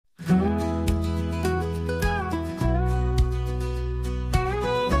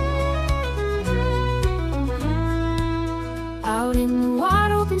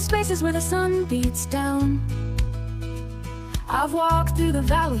spaces where the sun beats down. I've walked through the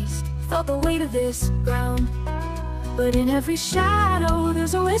valleys, felt the weight of this ground. But in every shadow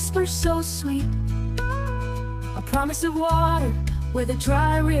there's a whisper so sweet, a promise of water where the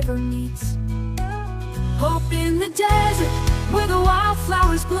dry river meets. Hope in the desert where the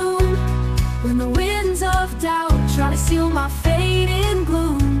wildflowers bloom, when the winds of doubt try to seal my fate in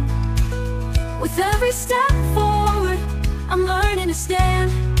gloom. With every step forward I'm learning to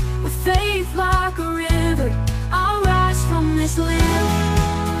stand, with faith like a river I'll rise from this land.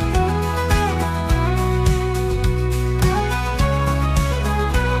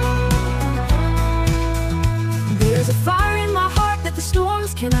 There's a fire in my heart that the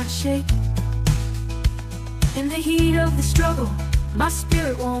storms cannot shake. In the heat of the struggle, my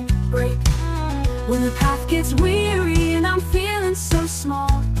spirit won't break. When the path gets weary and I'm feeling so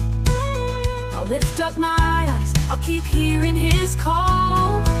small, I'll lift up my eyes, I'll keep hearing His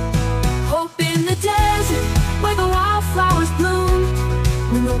call. Hope in the desert where the wildflowers bloom,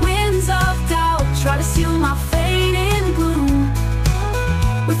 when the winds of doubt try to seal my fate in gloom.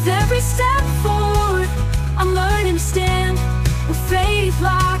 With every step forward I'm learning to stand, with faith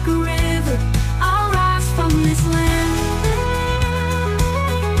like a river I'll rise from this land.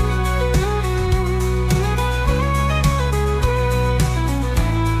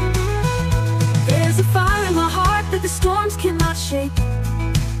 There's a fire in my heart that the storms cannot shake.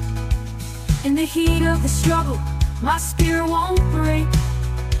 In the heat of the struggle, my spirit won't break.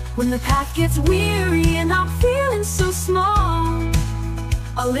 When the path gets weary and I'm feeling so small,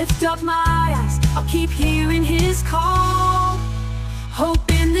 I'll lift up my eyes, I'll keep hearing His call.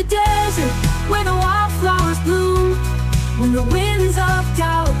 Hope in the desert where the wildflowers bloom, when the winds of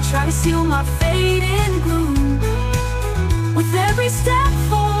doubt try to seal my fate in gloom. With every step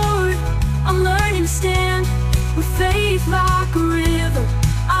forward I'm learning to stand, with faith like a river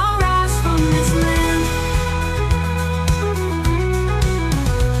I'll rise from this land.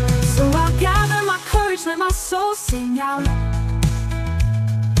 So I'll gather my courage, let my soul sing out.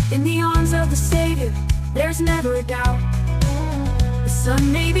 In the arms of the Savior there's never a doubt. The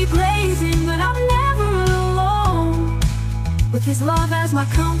sun may be blazing, but I'm never alone. With His love as my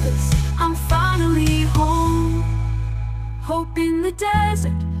compass, I'm finally home. Hope in the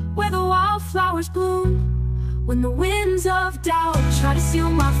desert where the wildflowers bloom, when the winds of doubt try to seal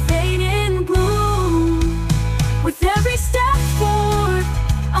my fate in gloom. With every step forward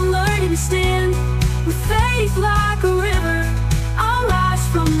I'm learning to stand, with faith like a river I'll rise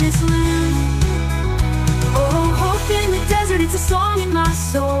from this land. Oh, hope in the desert, it's a song in my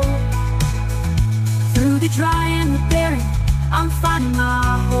soul. Through the dry and the barren I'm finding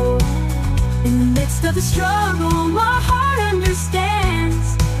my hope. In the midst of the struggle my heart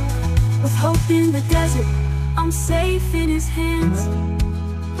understands, with hope in the desert I'm safe in His hands.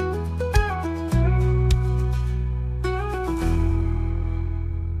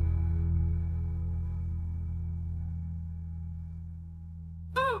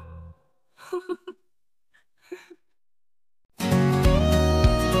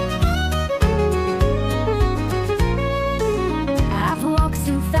 I've walked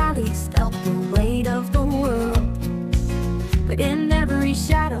through valleys, felt the weight of the world, but in every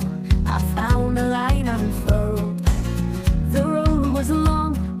shadow I found a light unfurled. The road was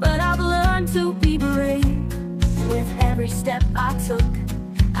long, but I've learned to be brave. With every step I took,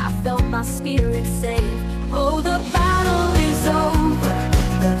 I felt my spirit safe. Oh, the battle is over,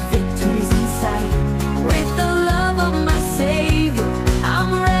 the victory's in sight. With the love of my Savior,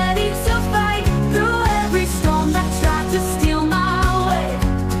 I'm ready to fight through every storm that tried to steal my way.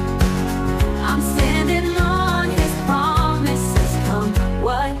 I'm standing on His promises, come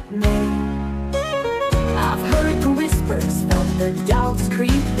what may. I've heard the whispers, felt the doubts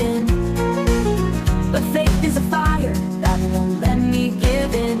creep in, but faith is a fire that won't let me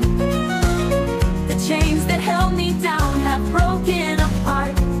give in. The chains that held me down have broken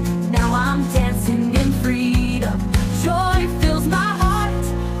apart. Now I'm dancing in freedom, joy fills my heart.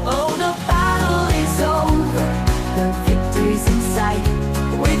 Oh, the battle is over, the victory's in sight.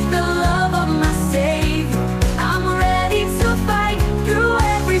 With the love of my Savior, I'm ready to fight through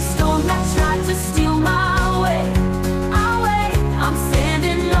every storm that tried to steal my way. I'm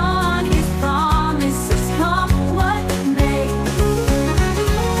standing on His promises, come what may.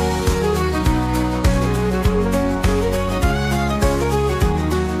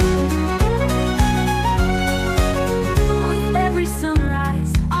 With every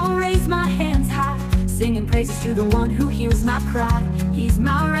sunrise I'll raise my hands high, singing praises to the one who hears my cry. He's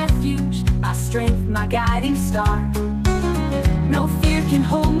my refuge, my strength, my guiding star. No fear can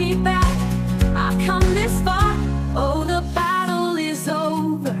hold me back, I've come this far. Oh, the battle is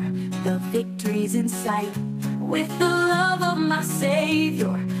over, sight. With the love of my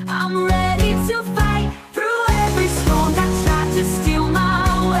Savior, I'm ready to fight through every storm that tried to steal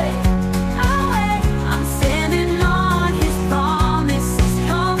my way. I'm standing on His promises,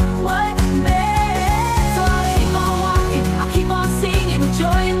 come what may. So I'll keep on walking, I'll keep on singing with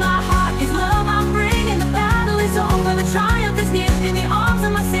joy in my heart. His love I'm bringing, the battle is over, the triumph is near. In the arms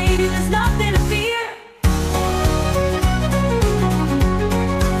of my Savior, there's nothing to fear.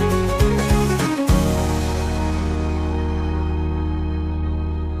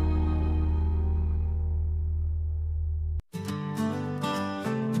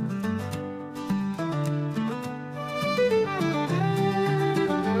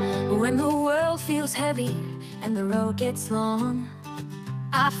 When the world feels heavy and the road gets long,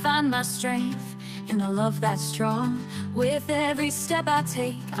 I find my strength in a love that's strong. With every step I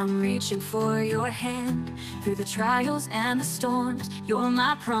take, I'm reaching for your hand. Through the trials and the storms, you're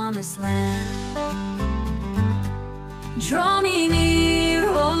my promised land. Draw me near,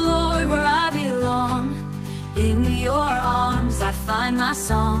 oh Lord, where I belong. In your arms I find my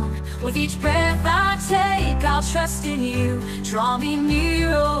song. With each breath I take, I'll trust in you. Draw me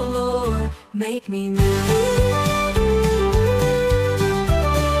near, oh Lord, make me new.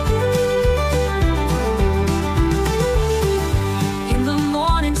 In the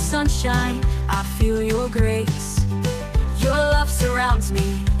morning sunshine, I feel your grace. Your love surrounds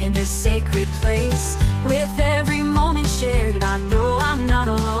me in this sacred place. With every moment shared, I know I'm not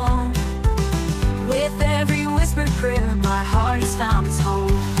alone. With every whispered prayer, my heart has found its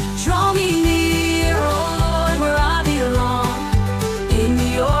home. Draw me near, oh Lord, where I belong. In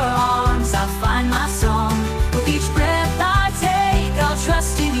your arms I'll find my song. With each breath I take, I'll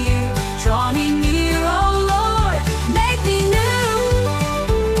trust in you. Draw me near, oh Lord, make me new.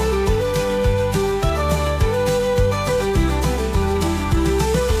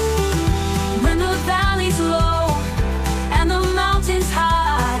 When the valley's low and the mountain's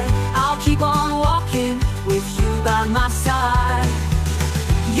high, I'll keep on walking with you by my side.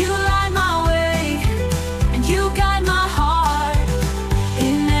 You light my way, and you guide my heart.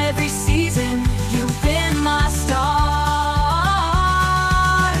 In every season, you've been my star.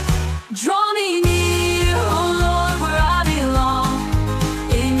 Draw me near, oh Lord, where I belong.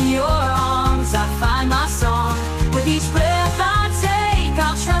 In your arms, I find my song. With each breath I take,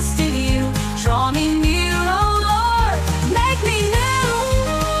 I'll trust in you. Draw me near, oh Lord, make me new.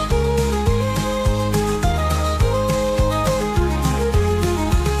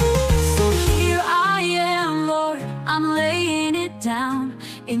 I'm laying it down.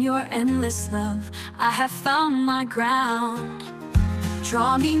 In your endless love, I have found my ground.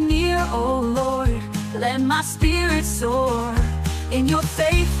 Draw me near, oh Lord, let my spirit soar. In your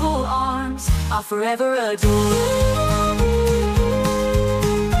faithful arms, I'll forever adore.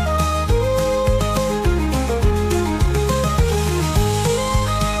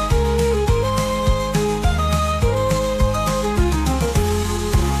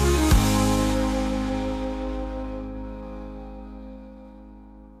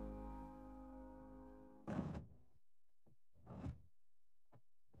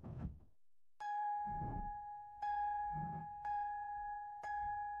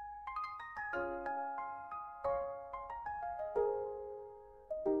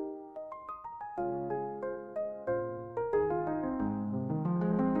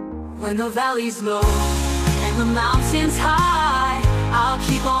 When the valley's low and the mountain's high, I'll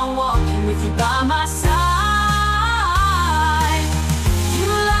keep on walking with you by my side. You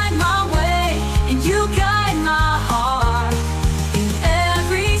light my way and you guide my heart. In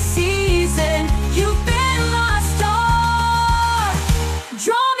every season, you've been my star.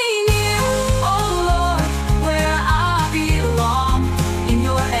 Draw me near, oh Lord, where I belong. In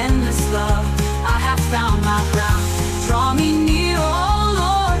your endless love, I have found my ground. Draw me near, oh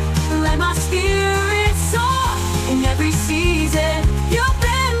Lord, let my spirit soar. In every season, you've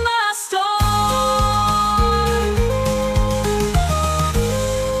been my star.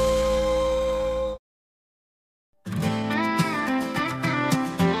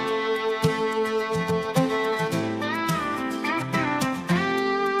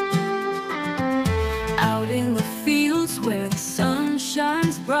 Out in the fields where the sun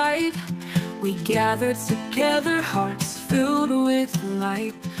shines bright, we gather together, hearts filled with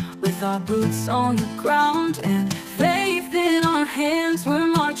light. With our boots on the ground and faith in our hands, we're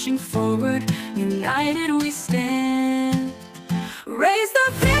marching forward, united we stand. Raise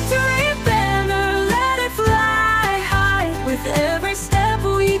the victory banner, let it fly high. With every step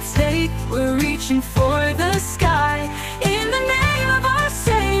we take, we're reaching for the sky. In the name of our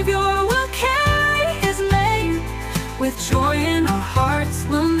Savior, we'll carry His name. With joy in our hearts,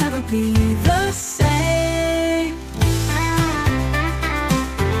 we'll never be the same.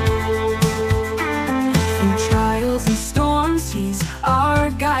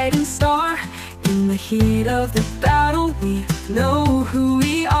 heat of the battle, we know who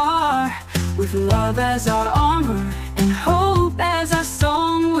we are. With love as our armor and hope as our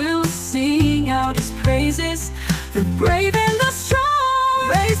song, we'll sing out His praises, the brave and the strong.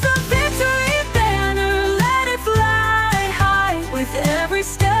 Raise the victory banner, let it fly high. With every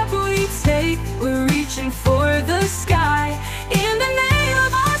step we take, we're reaching for the sky. In the name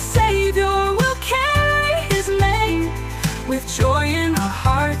of our Savior, we'll carry His name. With joy in our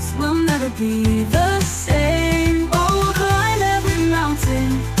hearts, we'll never be the same. Oh, we'll climb every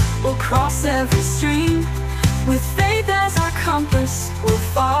mountain, we'll cross every stream. With faith as our compass, we'll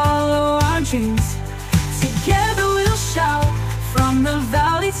follow our dreams. Together we'll shout from the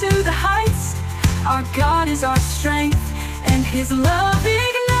valley to the heights. Our God is our strength, and His love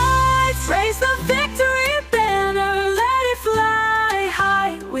ignites. Raise the victory banner, let it fly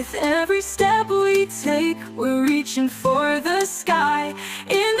high. With every step we take, we're reaching for the sky.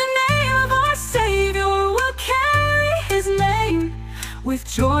 In the name of our Savior, we'll carry His name. With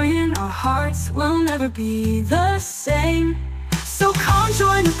joy in our hearts, we'll never be the same. So come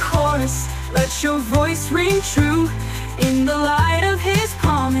join the chorus, let your voice ring true. In the light of His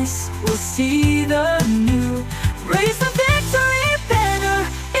promise, we'll see the new. Raise the victory banner,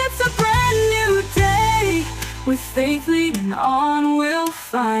 it's a brand new day. With faith leading on, we'll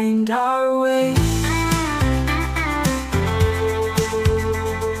find our way.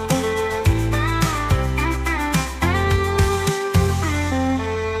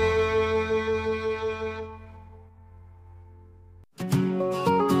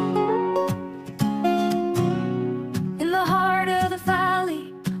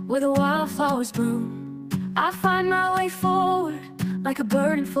 Where the wildflowers bloom, I find my way forward like a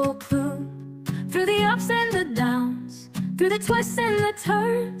bird in full plume. Through the ups and the downs, through the twists and the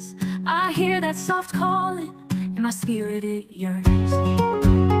turns, I hear that soft calling, and my spirit it yearns.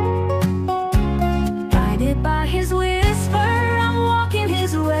 Guided by His whisper, I'm walking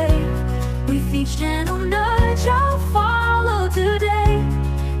His way. With each gentle nudge, I'll follow today.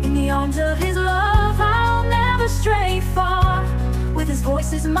 In the arms of His love, I'll never stray far. With His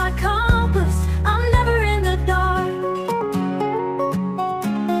voice as my compass, I'm never in the dark.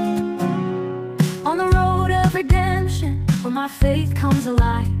 On the road of redemption, where my faith comes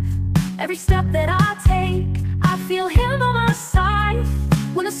alive, every step that I take, I feel Him by my side.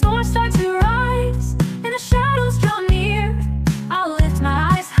 When the storms start to rise and the shadows draw near, I'll lift my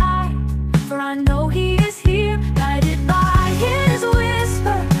eyes high, for I know He is here. Guided by His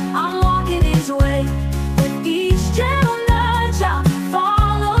whisper, I'm walking His way. With each gentle nudge, I'll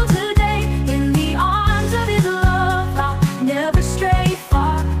follow today. In the arms of His love, I'll never stray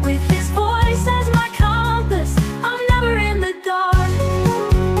far. With His voice as my compass, I'm never in the dark.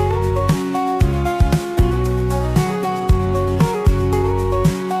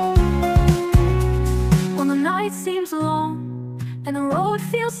 When the night seems long and the road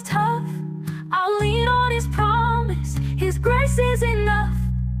feels tough, I'll lean on His promise, His grace is enough.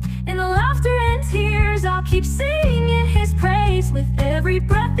 In the laughter and tears, I'll keep singing His praise. With every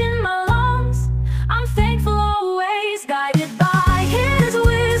breath in my lungs, I'm thankful always. Guided by His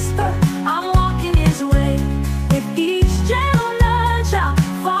whisper, I'm walking His way. With each gentle nudge, I'll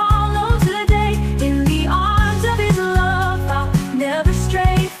follow today. In the arms of His love, I'll never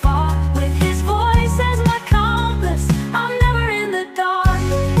stray far. With His voice as my compass, I'm never in the dark.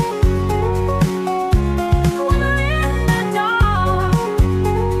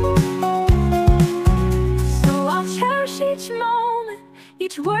 Each moment,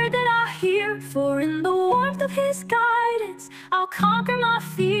 each word that I hear, for in the warmth of His guidance, I'll conquer my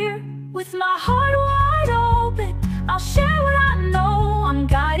fear. With my heart wide open, I'll share what I know. I'm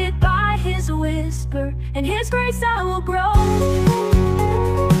guided by His whisper, and His grace I will grow.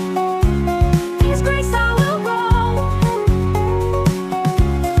 His grace I will grow.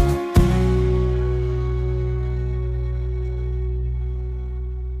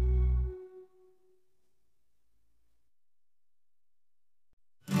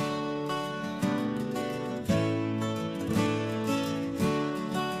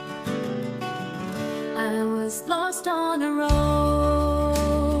 I was lost on a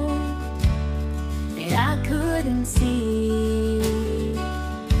road that I couldn't see.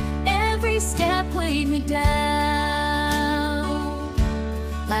 Every step weighed me down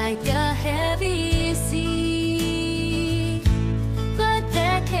like a heavy sea. But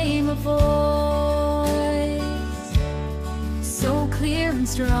there came a voice so clear and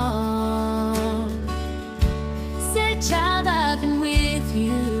strong, said, "Child, I've been with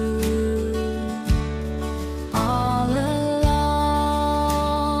you all along,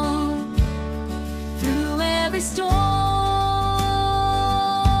 through every storm,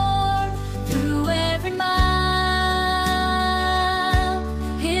 through every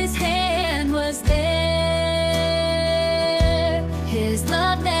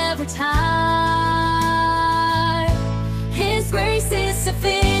never tire. His grace is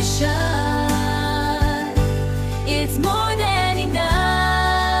sufficient. It's more than enough.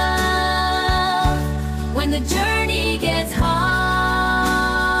 When the journey gets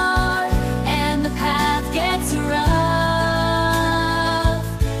hard and the path gets rough,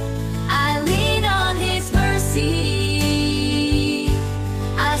 I lean on His mercy.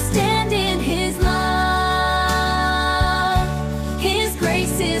 I stand in His love. His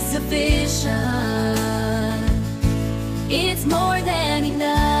grace is sufficient. It's more than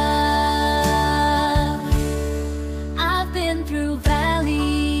enough. I've been through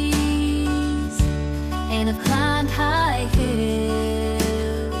valleys and I've climbed high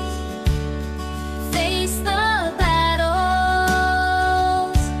hills, faced the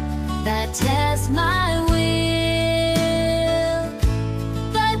battles that test my will.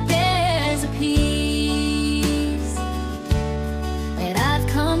 But there's a peace that I've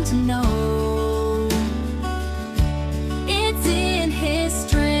come to know. It's in His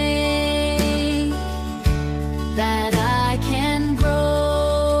strength that I can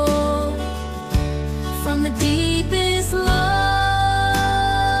grow. From the deepest lows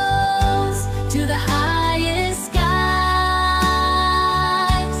to the highest skies,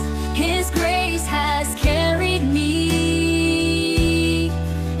 His grace has carried me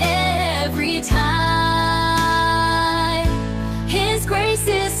every time. His grace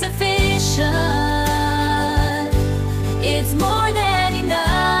is sufficient. It's more than enough.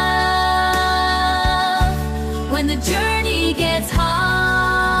 When the journey gets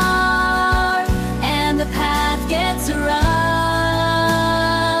hard and the path gets rough,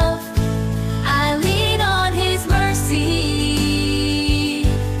 I lean on His mercy.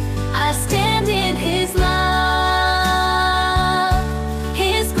 I stand in His love.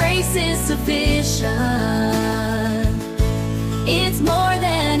 His grace is sufficient. It's more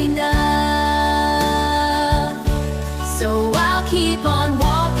than enough. So I'll keep on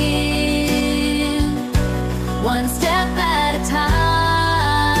walking, one step at a time.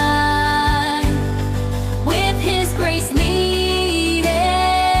 With His grace leading,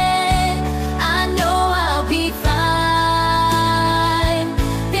 I know I'll be fine.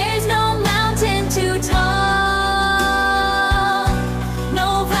 There's no mountain too tall,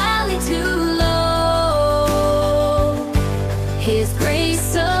 no valley too low. His grace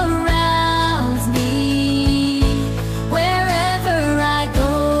surrounds me wherever I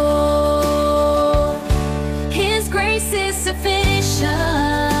go. His grace is sufficient.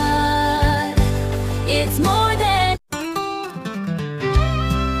 It's more than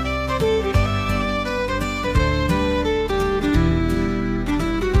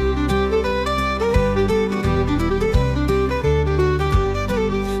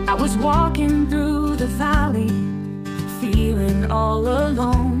I was walking through the valley, feeling all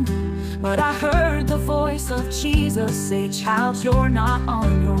alone, but I heard the voice of Jesus say, "Child, you're not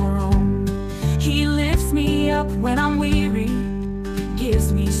on your own." He lifts me up when I'm weary,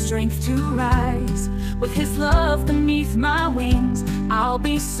 gives me strength to rise. With His love beneath my wings, I'll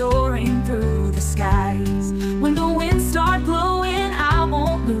be soaring through the skies. When the winds start blowing, I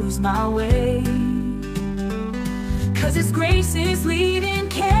won't lose my way, 'cause His grace is leading,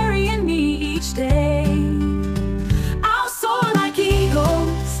 carrying me each day. I'll soar like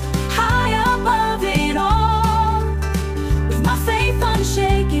eagles, high above it all. With my faith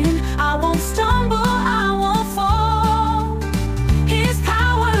unshaken, I won't stumble, I won't fall. His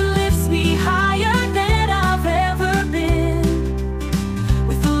power lifts me higher than I've ever been.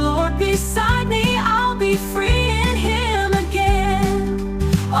 With the Lord beside me, I'll be free in Him again.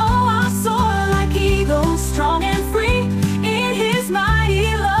 Oh, I'll soar like eagles, strong and free. In His mighty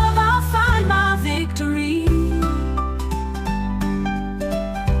love, I'll find my victory.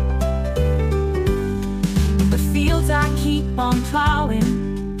 The fields I keep on plowing,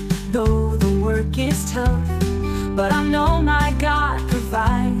 though the work is tough, but I know my God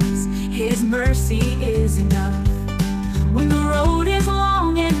provides. His mercy is enough. When the road is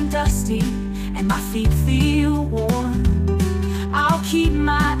long and dusty and my feet feel warm, I'll keep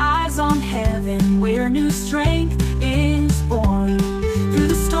my eyes on heaven, where new strength is born. Through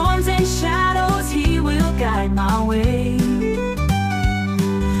the storms and shadows, He will guide my way.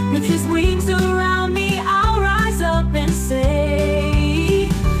 With His wings around me, I'll rise up and say,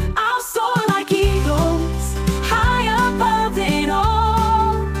 I'll soar like eagles, high above it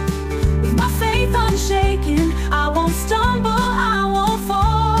all. With my faith unshaken, I won't stumble, I won't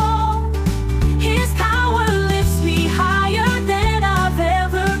fall. His power lifts me higher than I've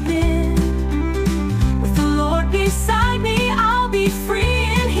ever been. With the Lord beside me, I'll be free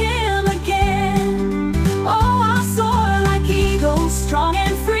in Him again. Oh, I'll soar like eagles, strong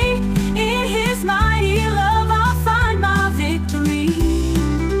and free.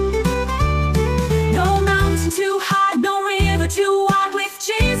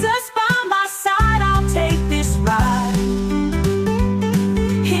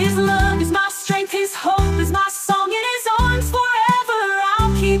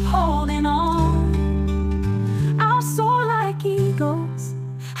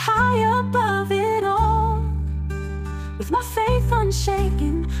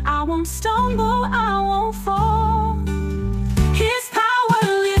 I won't stumble, I won't fall. His power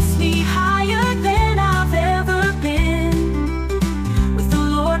lifts me higher than I've ever been. With the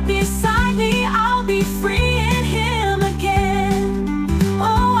Lord beside me, I'll be free in Him again.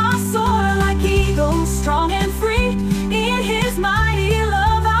 Oh, I soar like eagles, strong and free. In His mighty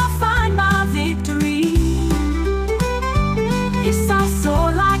love, I'll find my victory. Yes, I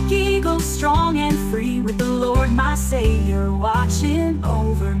soar like eagles, strong and free, with the Lord my Savior watching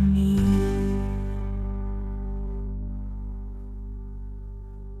over me.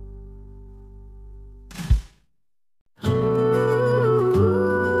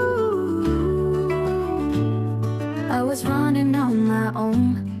 I was running on my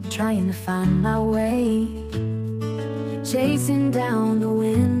own, trying to find my way, chasing down the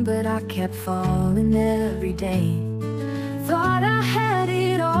wind, but I kept falling every day. Thought I had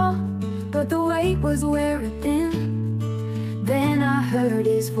it all, but the weight was wearing thin. Then I heard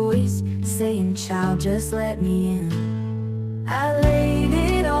His voice saying, "Child, just let me in." I laid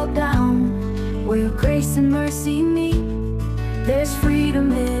it all down where grace and mercy meet. There's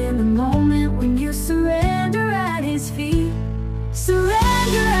freedom in the moment when you surrender at His feet.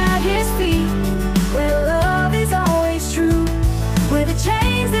 Surrender at His feet, where love is always true, where the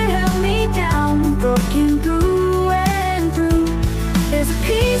chains that held me down broken through and through. There's a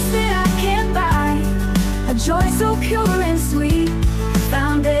peace that I can't buy, a joy so pure and sweet.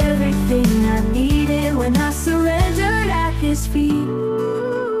 Found everything I needed when I surrendered at His feet.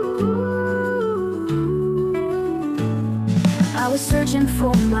 I was searching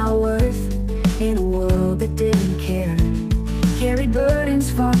for my worth in a world that didn't care. Carried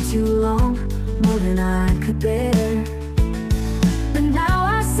burdens far too long, more than I could bear. But now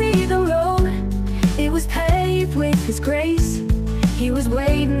I see the road, it was paved with His grace. He was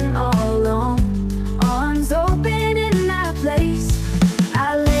waiting all along, arms open in that place.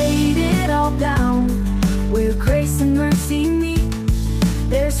 I laid it all down where grace and mercy meet.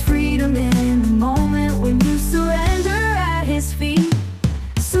 There's freedom in the moment when you surrender at His feet.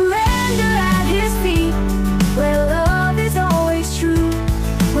 Surrender at His feet, where love is always true,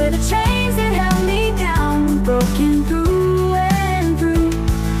 where the chains that held me down broken through and through.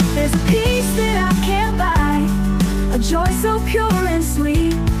 There's a peace that I can't buy, a joy so pure and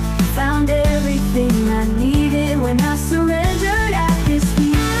sweet. Found everything I needed when I surrendered at His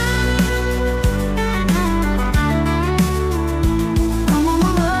feet. No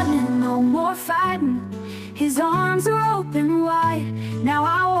more running, no more fighting. His arms are open wide. Now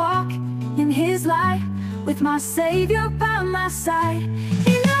I walk in His light, with my Savior by my side.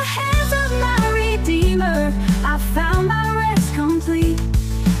 In the hands of my Redeemer, I found my rest complete.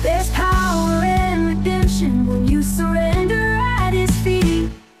 There's power in redemption when you surrender at His feet.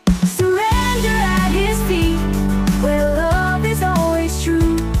 Surrender at His feet, where love is always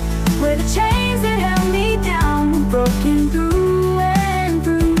true, where the chains that held me down broken through and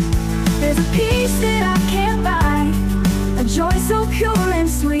through. There's a peace that I can't buy, a joy so pure and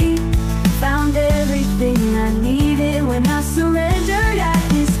sweet. Found everything I needed when I surrendered at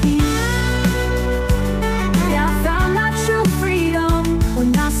His feet. Yeah, I found my true freedom when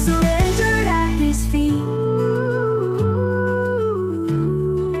I surrendered at His feet.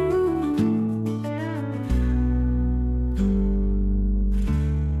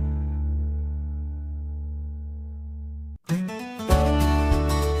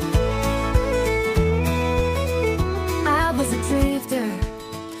 I was a drifter,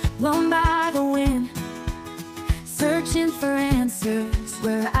 blown by the wind, searching for answers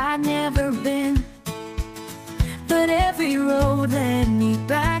where I'd never been. But every road led me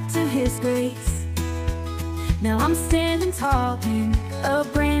back to His grace. Now I'm standing tall in a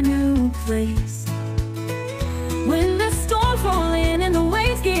brand new place. When the storms roll in and the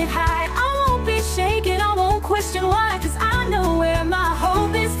waves get high, I won't be shaken, I won't question why, 'cause I know where my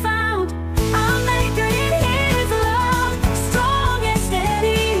hope is found. I'm anchored in His love, strong and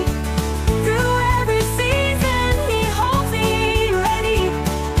steady. Through every season He holds me ready.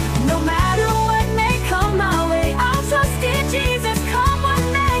 No matter what may come my way, I'll trust in Jesus. Come what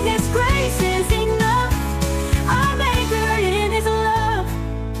may, His grace is enough. I'm anchored in His love.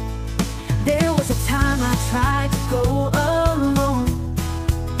 There was a time I tried to go alone,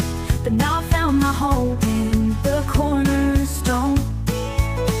 but now I found my home in the cornerstone.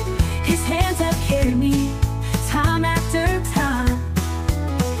 His hands have carried me time after time.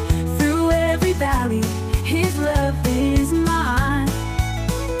 Through every valley, His love is mine.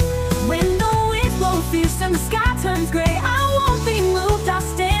 When the winds blow fierce and the sky turns gray, I won't be moved, I'll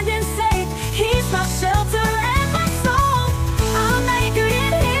stand and say, He's my shelter and my song. I'm anchored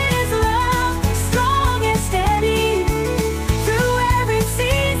in His love, strong and steady. Through every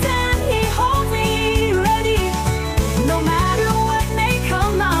season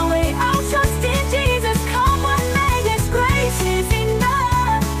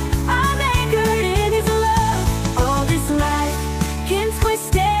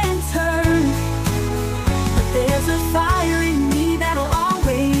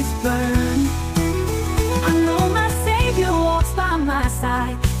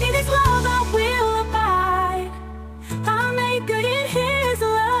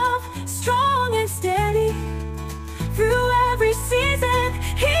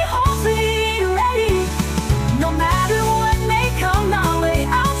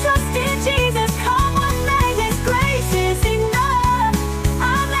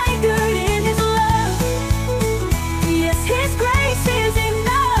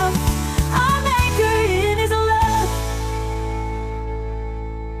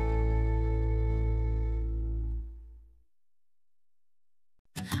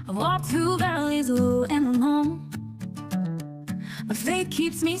I've walked through valleys low and long. My faith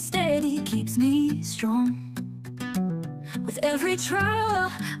keeps me steady, keeps me strong. With every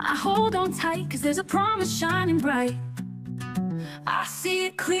trial, I hold on tight, 'cause there's a promise shining bright. I see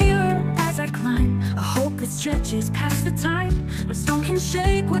it clearer as I climb, a hope that stretches past the time. No stone can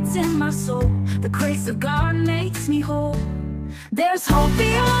shake what's in my soul. The grace of God makes me whole. There's hope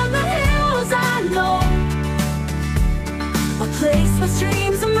beyond the hills, I know, a place where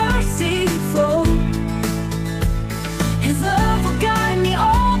streams of mercy flow. His love will guide me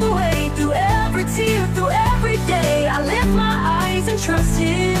all the way, through every tear, through every day. I lift my eyes and trust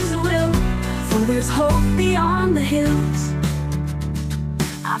His will, for there's hope beyond the hills.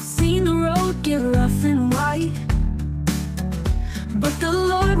 I've seen the road get rough and wide, but the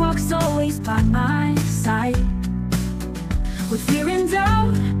Lord walks always by my side. With fear and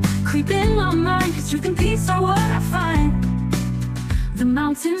doubt creep in my mind, 'cause truth and peace are what I find. The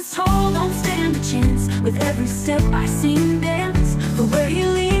mountains tall don't stand a chance, with every step I sing dance. But where He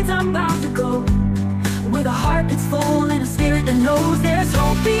leads I'm bound to go, with a heart that's full and a spirit that knows. There's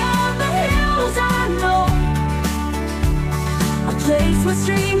hope beyond the hills, I know, a place where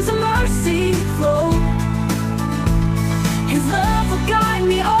streams of mercy flow. His love will guide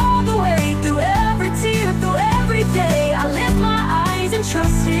me all the way, through every tear, through every day. I lift my eyes and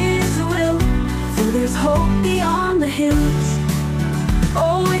trust His will, for there's hope beyond the hills.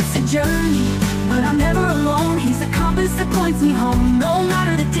 Oh, it's a journey, but I'm never alone. He's the compass that points me home. No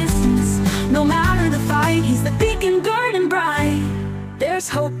matter the distance, no matter the fight, He's the beacon burning bright. There's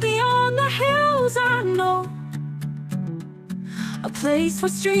hope beyond the hills, I know, a place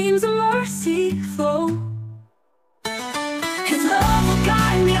where streams of mercy flow. His love will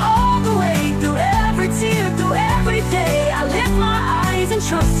guide me all the way, through every tear, through every day. I lift my eyes and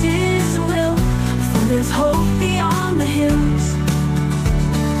trust His will, for there's hope beyond the hills.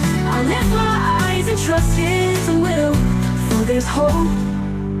 I lift my eyes and trust His will, for there's hope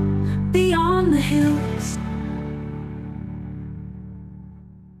beyond the hills.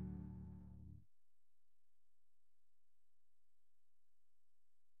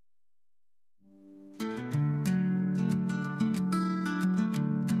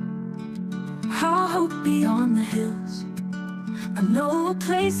 I'll hope beyond the hills. I know a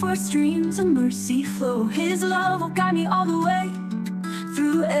place where streams of mercy flow. His love will guide me all the way,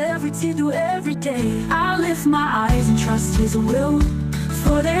 through every tear, through every day. I lift my eyes and trust His will,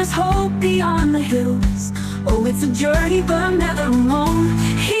 for there's hope beyond the hills. Oh, it's a journey, but I'm never alone.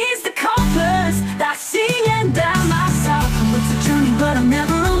 He's the compass that's singing down my side. Oh, it's a journey, but I'm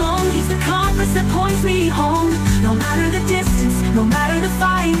never alone. He's the compass that points me home. No matter the distance, no matter the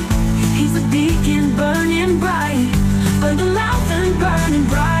fight, He's the beacon burning bright. Burn the mountain burning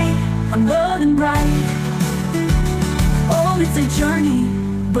bright, I'm burning bright. Oh, it's a journey,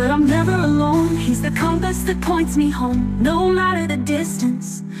 but I'm never alone. He's the compass that points me home. No matter the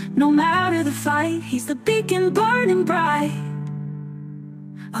distance, no matter the fight, He's the beacon burning bright.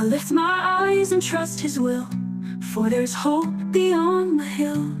 I lift my eyes and trust His will, for there's hope beyond the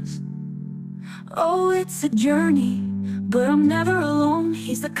hills. Oh, it's a journey, but I'm never alone.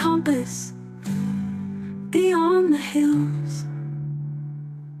 He's the compass beyond the hills.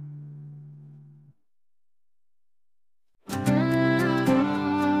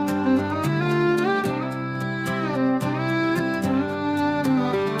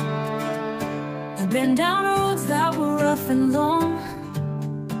 Been down roads that were rough and long,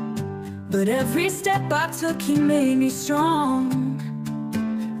 but every step I took He made me strong.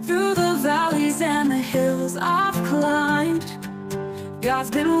 Through the valleys and the hills I've climbed,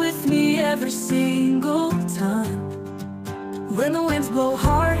 God's been with me every single time. When the winds blow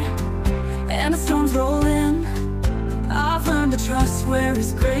hard and the storms roll in, I've learned to trust where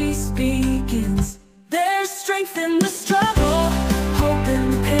His grace begins. There's strength in the struggle, hope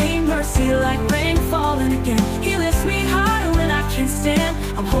in the pain, mercy like rain falling again. He lifts me higher when I can't stand.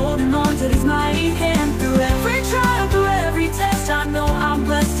 I'm holding on to His mighty hand. Through every trial, through every test, I know I'm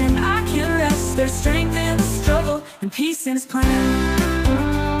blessed and I can rest. There's strength in the struggle and peace in His plan.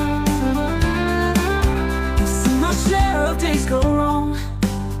 I've seen my share of days go wrong,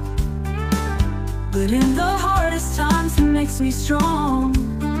 but in the hardest times He makes me strong.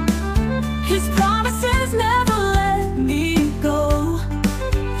 His promises never let me go.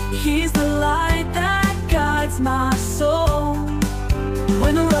 He's the light that guides my soul.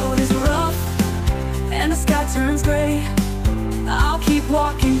 When the road is rough and the sky turns gray, I'll keep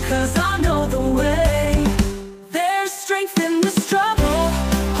walking 'cause I know the way. There's strength in the struggle,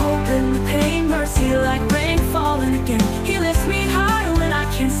 hope in the pain, mercy like rain falling again. He lifts me higher when I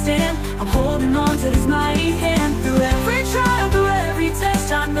can't stand. I'm holding on to His mighty hand. Through every trial, through every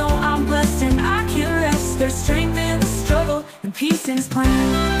test, I know blessed and I can rest. There's strength in the struggle and peace in His plan.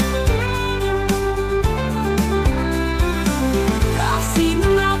 I've seen the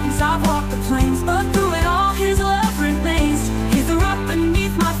mountains, I've walked the plains, but through it all His love remains. He's the rock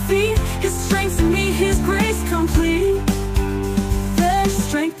beneath my feet, His strength's in me, His grace complete. There's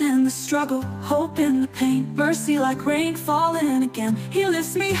strength in the struggle, hope in the pain, mercy like rain falling again. He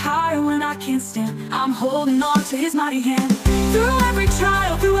lifts me higher when I can't stand. I'm holding on to His mighty hand. Through every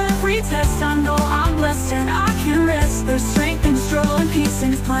trial, through every test, I know I'm blessed and I can rest. There's strength in the struggle and peace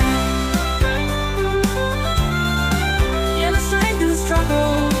in His plan. Yeah, there's strength in the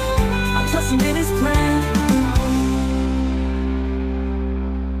struggle, I'm trusting in His plan.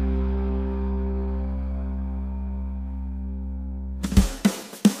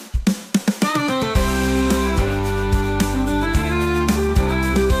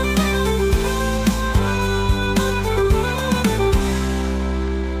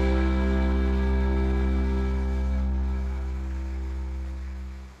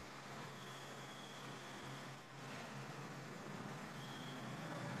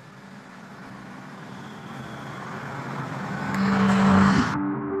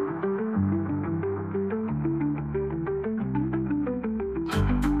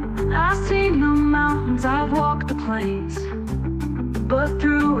 I've seen the mountains, I've walked the plains, but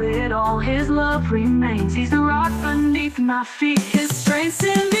through it all His love remains. He's the rock beneath my feet, His strength's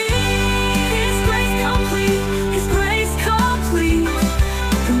in me, His grace complete, His grace complete.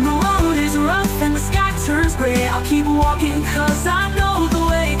 The road is rough and the sky turns gray, I'll keep walking cause I know the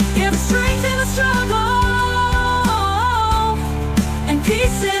way. Yeah, the strength in the struggle and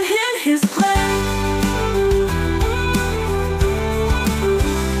peace in His plan.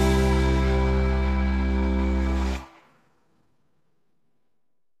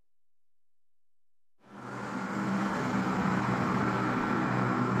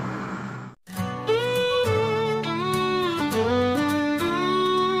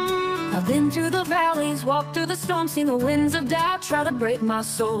 I've been through the valleys, walked through the storms, seen the winds of doubt try to break my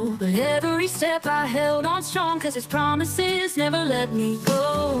soul. But every step I held on strong, cause His promises never let me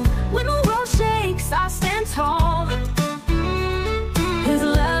go. When the world shakes, I stand tall. His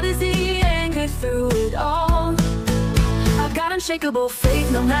love is the anchor through it all. I've got unshakable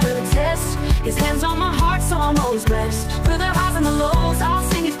faith, no matter the test. His hands on my heart, so I'm always blessed. Through the highs and the lows, I'll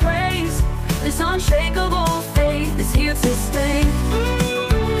sing His praise. This unshakable faith is here to stay.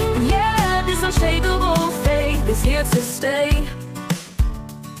 Yeah, this unshakable faith is here to stay.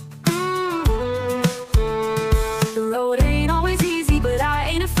 The road ain't always easy, but I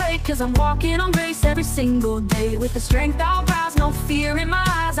ain't afraid, cause I'm walking on grace every single day. With the strength I'll rise, no fear in my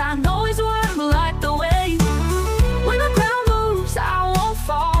eyes, I know His word will light the way. When the ground moves, I won't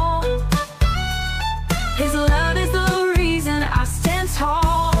fall. His love is the reason I stand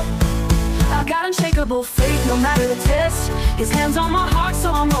tall. I've got unshakable faith, no matter the test. His hands on my heart,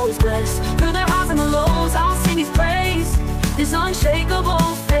 so I'm always blessed. Through the highs and the lows, I'll sing His praise. This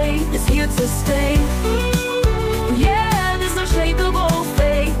unshakable faith is here to stay. Yeah, this unshakable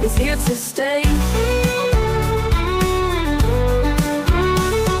faith is here to stay.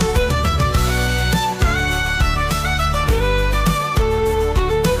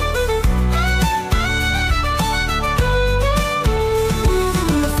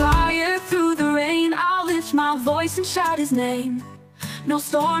 My voice and shout His name. No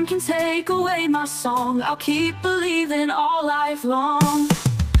storm can take away my song. I'll keep believing all life long.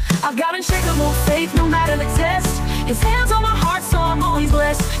 I've got unshakable faith, no matter the test. His hands on my heart, so I'm always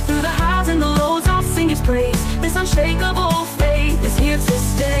blessed. Through the highs and the lows, I'll sing His praise. This unshakable faith is here to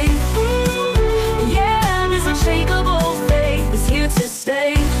stay. Yeah, this unshakable faith is here to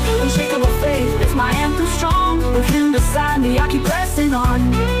stay. Unshakable faith is my anthem strong. With Him beside me, I keep pressing on.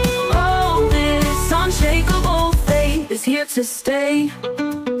 Oh, this unshakable faith is here to stay.